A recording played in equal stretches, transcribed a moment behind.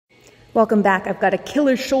Welcome back. I've got a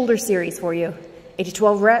killer shoulder series for you. 8 to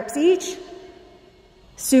 12 reps each.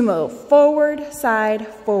 Sumo, forward, side,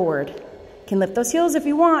 forward. Can lift those heels if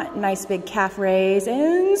you want. Nice big calf raise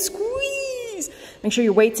and squeeze. Make sure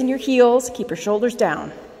your weight's in your heels. Keep your shoulders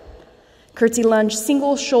down. Curtsy lunge,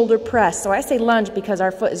 single shoulder press. So I say lunge because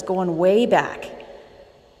our foot is going way back.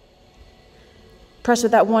 Press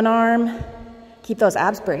with that one arm. Keep those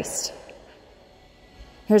abs braced.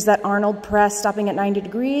 Here's that Arnold press, stopping at 90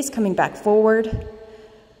 degrees, coming back forward.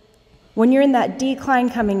 When you're in that decline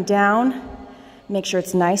coming down, make sure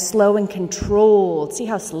it's nice, slow, and controlled. See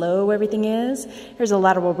how slow everything is? Here's a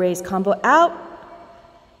lateral raise combo out,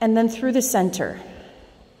 and then through the center.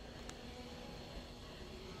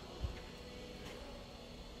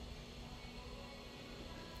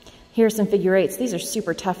 Here's some figure eights. These are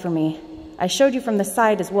super tough for me. I showed you from the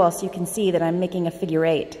side as well, so you can see that I'm making a figure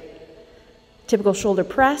eight. Typical shoulder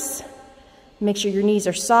press. Make sure your knees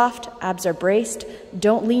are soft, abs are braced.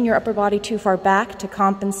 Don't lean your upper body too far back to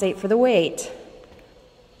compensate for the weight.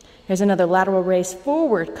 Here's another lateral raise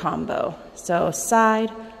forward combo. So side,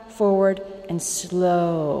 forward, and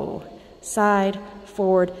slow. Side,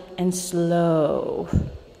 forward, and slow.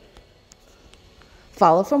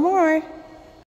 Follow for more.